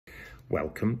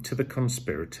welcome to the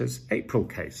Conspirators April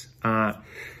case.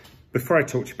 Before I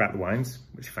talk to you about the wines,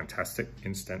 which are fantastic,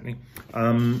 incidentally,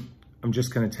 I'm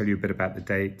just going to tell you a bit about the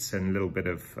dates and a little bit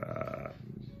of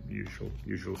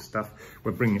usual stuff.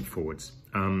 We're bringing it forwards.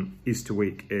 Easter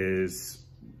week is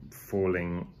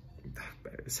falling.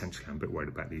 Essentially, I'm a bit worried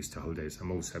about the Easter holidays.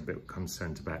 I'm also a bit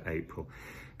concerned about April,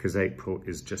 because April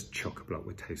is just chock-a-block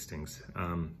with tastings.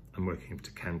 I'm working up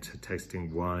to Cantor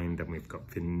tasting wine, then we've got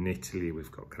Vinitaly,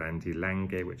 we've got Grandi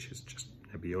Langhe, which is just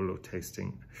Nebbiolo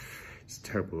tasting. It's a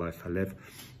terrible life I live.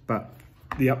 But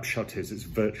the upshot is it's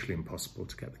virtually impossible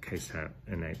to get the case out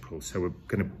in April. So we're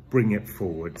going to bring it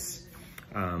forwards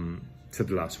to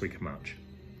the last week of March,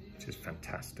 which is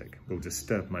fantastic. Will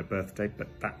disturb my birthday, but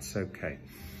that's okay.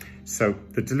 So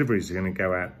the deliveries are going to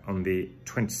go out on the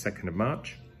 22nd of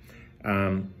March,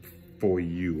 for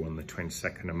you on the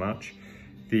 22nd of March.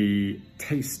 The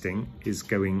tasting is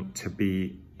going to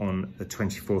be on the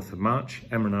 24th of March.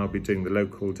 Emma and I will be doing the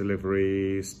local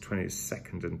deliveries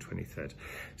 22nd and 23rd.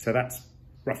 So that's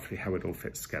roughly how it all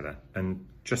fits together. And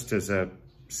just as a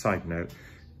side note,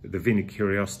 the Vini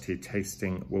Curiosity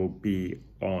tasting will be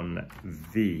on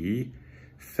the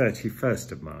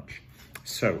 31st of March.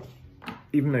 So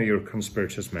even though you're a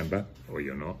Conspirators member, or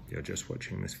you're not, you're just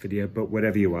watching this video, but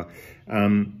whatever you are,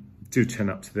 do turn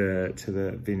up to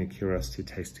the Vini Curiosity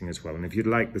tasting as well. And if you'd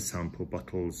like the sample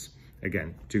bottles,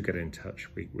 again, do get in touch.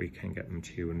 We can get them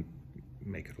to you and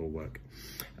make it all work.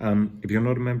 If you're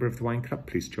not a member of the Wine Club,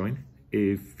 please join.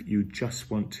 If you just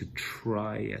want to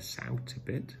try us out a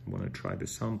bit, want to try the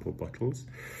sample bottles,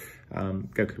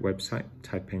 go to the website,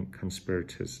 type in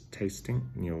Conspirators Tasting,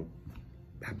 and you'll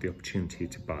have the opportunity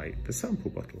to buy the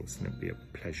sample bottles, and it'll be a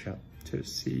pleasure to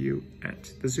see you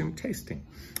at the Zoom tasting.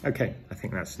 Okay, I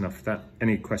think that's enough of that.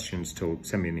 Any questions at all,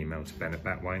 send me an email to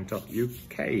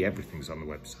ben@batwine.uk. Everything's on the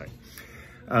website.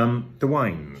 The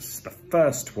wines, the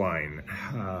first wine.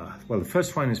 Well, the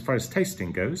first wine as far as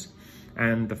tasting goes,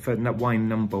 and the wine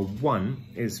number 1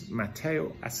 is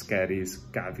Matteo Ascheri's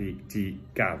Gavi di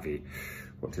Gavi.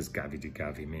 What does Gavi di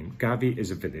Gavi mean? Gavi is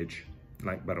a village,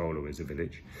 like Barolo is a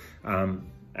village,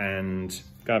 and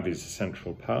Gavi is a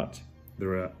central part.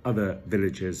 There are other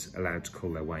villages allowed to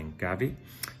call their wine Gavi.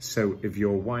 So if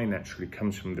your wine actually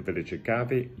comes from the village of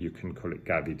Gavi, you can call it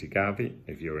Gavi di Gavi.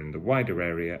 If you're in the wider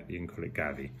area, you can call it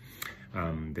Gavi.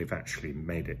 They've actually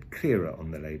made it clearer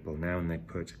on the label now, and they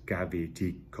put Gavi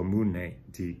di Comune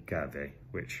di Gavi,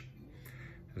 which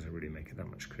doesn't really make it that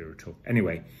much clearer at all.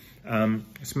 Anyway,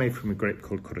 it's made from a grape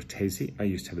called Cortesi. I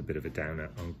used to have a bit of a downer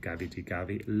on Gavi di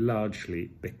Gavi, largely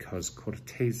because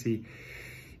Cortesi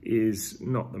is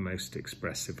not the most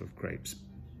expressive of grapes.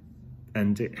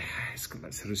 And it's got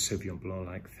that sort of Sauvignon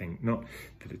Blanc-like thing. Not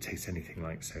that it tastes anything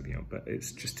like Sauvignon, but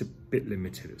it's just a bit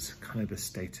limited. It's kind of the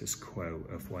status quo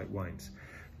of white wines.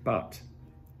 But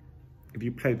if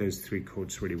you play those 3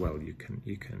 chords really well, you can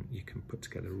put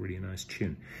together a really nice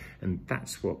tune. And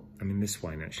that's what, I mean, this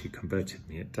wine actually converted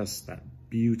me. It does that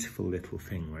beautiful little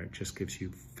thing where it just gives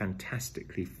you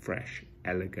fantastically fresh,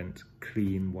 elegant,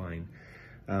 clean wine.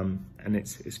 And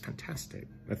it's fantastic.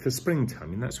 But for springtime, I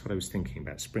mean, that's what I was thinking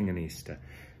about, spring and Easter.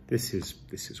 This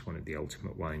is one of the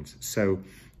ultimate wines. So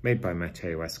made by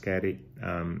Matteo Ascheri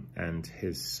and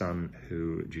his son,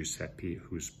 Giuseppe,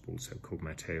 who's also called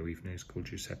Matteo, even though he's called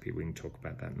Giuseppe. We can talk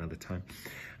about that another time.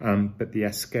 But the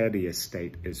Ascheri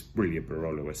estate is really a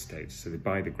Barolo estate. So they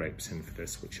buy the grapes in for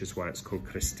this, which is why it's called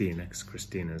Cristina, because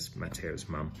Christina's Matteo's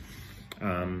mum.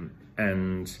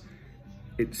 And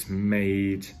it's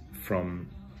made from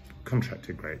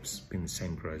contracted grapes, been the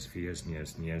same growers for years and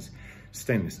years and years.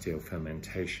 Stainless steel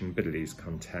fermentation, bitter lees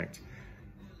contact,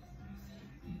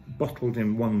 bottled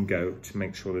in one go to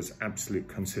make sure there's absolute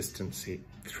consistency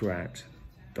throughout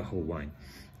the whole wine.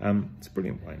 It's a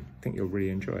brilliant wine. I think you'll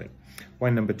really enjoy it.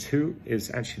 Wine number 2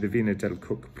 is actually the Vino del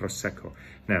Cook Prosecco.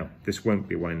 Now, this won't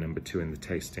be wine number 2 in the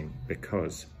tasting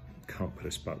because I can't put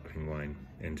a sparkling wine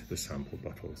into the sample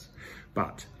bottles,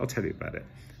 but I'll tell you about it.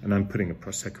 And I'm putting a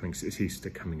Prosecco in, it's Easter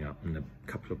coming up, and a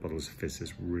couple of bottles of fizz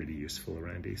is really useful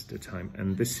around Easter time.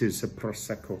 And this is a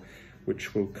Prosecco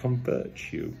which will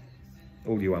convert you,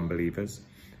 all you unbelievers,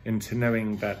 into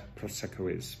knowing that Prosecco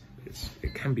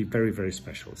it can be very, very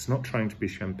special. It's not trying to be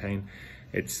champagne.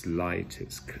 It's light,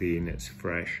 it's clean, it's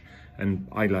fresh. And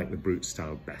I like the Brut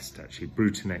style best, actually.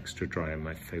 Brut and extra dry are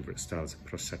my favorite styles of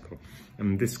Prosecco.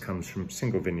 And this comes from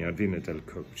single vineyard, Vino del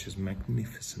Cook, which is a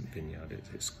magnificent vineyard.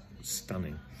 It's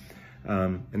stunning.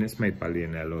 And it's made by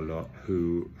Lionel Olot,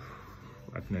 who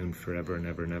I've known forever and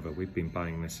ever and ever. We've been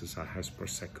buying this as our house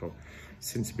Prosecco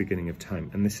since the beginning of time.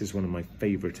 And this is one of my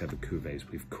favorite ever cuvées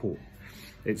we've caught.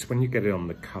 It's when you get it on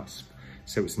the cusp.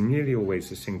 So it's nearly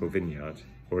always a single vineyard.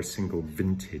 or a single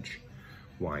vintage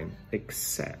wine,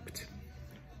 except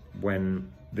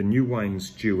when the new wine's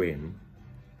due in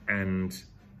and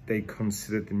they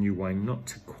consider the new wine not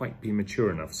to quite be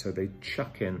mature enough, so they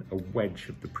chuck in a wedge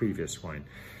of the previous wine.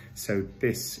 So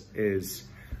this is,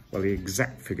 well, the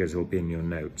exact figures will be in your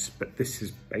notes, but this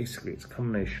is basically, it's a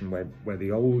combination where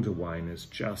the older wine is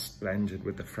just blended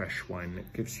with the fresh wine.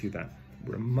 It gives you that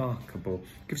remarkable,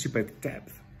 gives you both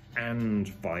depth and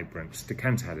vibrance.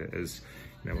 Decant had it as,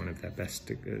 you know, one of their best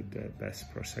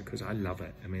Proseccos. I love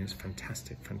it. I mean, it's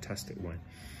fantastic, fantastic wine.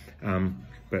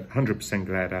 But 100%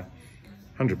 Glera,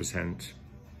 100%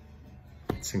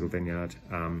 single vineyard,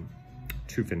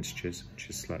 2 vintages, which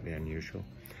is slightly unusual.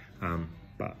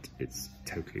 But it's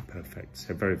totally perfect.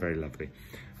 So very, very lovely.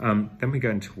 Then we go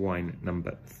into wine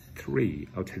number 3.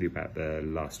 I'll tell you about the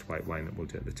last white wine that we'll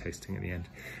do at the tasting at the end.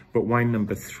 But wine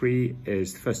number 3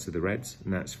 is the first of the reds,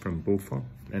 and that's from Buffon.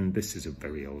 And this is a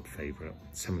very old favorite.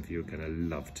 Some of you are going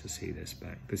to love to see this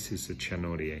back. This is the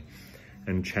Chanourier.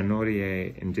 And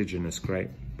Chanourier, indigenous grape,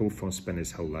 Buffon spent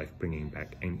his whole life bringing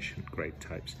back ancient grape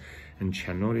types. And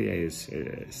Chanourier is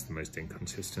the most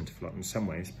inconsistent of lot in some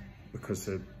ways, because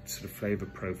the sort of flavour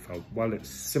profile, while it's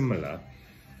similar,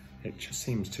 it just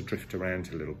seems to drift around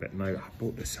a little bit. And I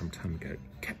bought this some time ago, it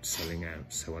kept selling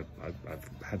out, so I've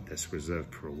had this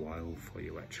reserved for a while for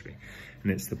you actually.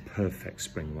 And it's the perfect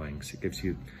spring wine, because it gives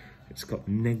you, it's got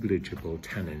negligible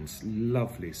tannins,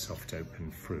 lovely soft open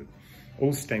fruit,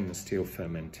 all stainless steel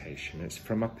fermentation. It's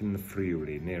from up in the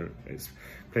Friuli, near, it's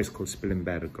a place called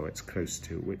Spilimbergo it's close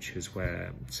to, which is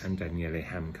where San Daniele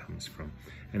ham comes from.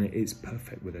 And it is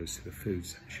perfect with those sort of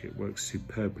foods, actually. It works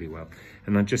superbly well.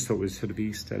 And I just thought it was sort of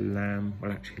Easter lamb.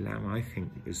 Well, actually lamb, I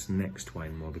think, was the next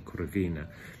wine, more the Corvina.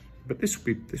 But this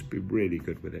would be really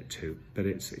good with it too. But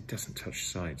it doesn't touch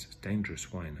sides. It's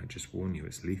dangerous wine. I just warn you,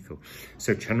 it's lethal.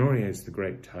 So Chanourier is the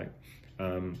grape type.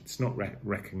 It's not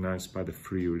recognised by the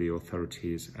Friuli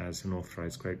authorities as an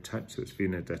authorised grape type, so it's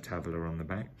Vino da Tavola on the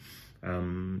back.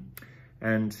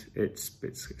 And it's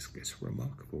a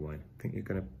remarkable wine. I think you're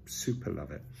going to super love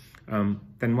it.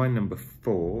 Then wine number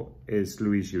 4 is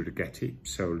Luigi Righetti.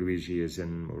 So Luigi is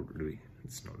in, or Louis,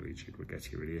 it's not Luigi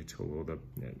Righetti really at all, although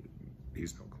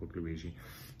he's not called Luigi,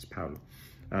 it's Paolo.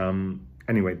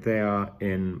 Anyway, they are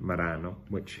in Marano,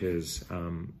 which is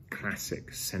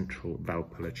classic central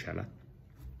Valpolicella.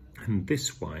 And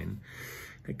this wine,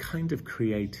 they kind of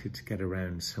created to get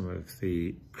around some of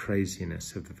the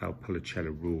craziness of the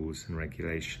Valpolicella rules and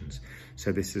regulations.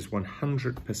 So this is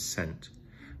 100%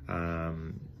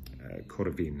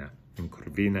 Corvina, and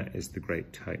Corvina is the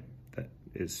grape type that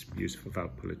is used for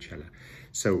Valpolicella.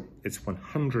 So it's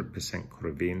 100%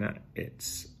 Corvina.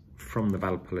 It's from the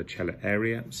Valpolicella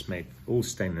area. It's made all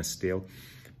stainless steel,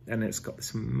 and it's got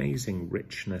this amazing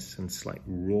richness and slight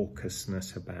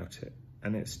raucousness about it.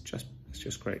 And it's just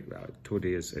great.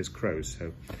 Tordi is crows,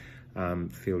 so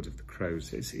Field of the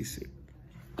Crows. It's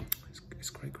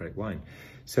great wine.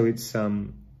 So it's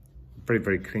very,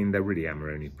 very clean. They're really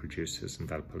Amarone producers and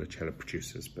Valpolicella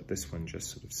producers, but this one just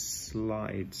sort of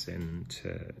slides in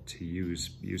to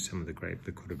use some of the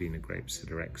Corvina grapes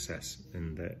that are excess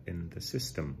in the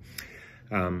system.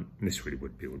 This really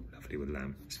would be lovely with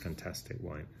lamb. It's fantastic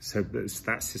wine. So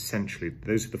that's essentially,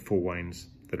 those are the 4 wines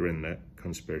that are in the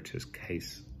Conspirators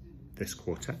case this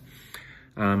quarter.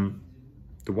 The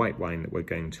white wine that we're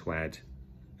going to add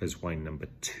as wine number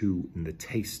 2 in the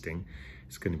tasting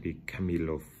is going to be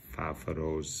Camillo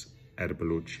Favaro's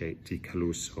Erbaluce di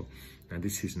Caluso. Now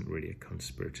this isn't really a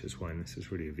Conspirators wine, this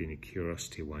is really a Vini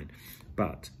Curiosity wine,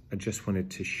 but I just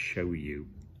wanted to show you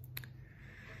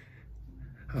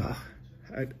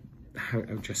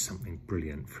just something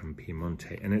brilliant from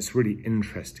Piemonte. And it's really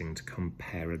interesting to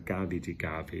compare a Gavi di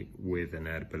Gavi with an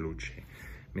Erbaluce. I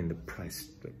mean, the price,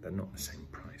 they're not the same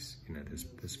price. You know,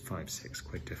 there's 5-6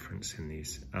 quid difference in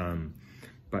these.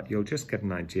 But you'll just get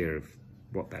an idea of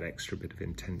what that extra bit of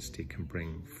intensity can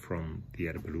bring from the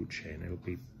Erbaluce, and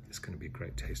it's going to be a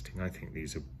great tasting. I think the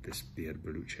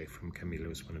Erbaluce from Camillo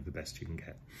is one of the best you can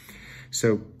get.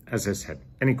 So, as I said,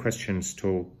 any questions at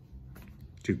all,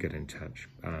 do get in touch.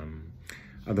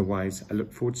 Otherwise, I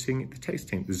look forward to seeing you at the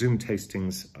tasting. The Zoom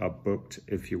tastings are booked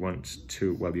if you want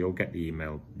to. Well, you'll get the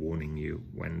email warning you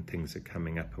when things are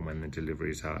coming up and when the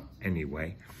deliveries are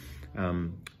anyway.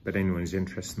 But anyone who's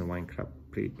interested in the wine club,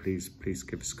 please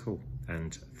give us a call.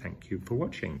 And thank you for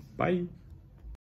watching. Bye.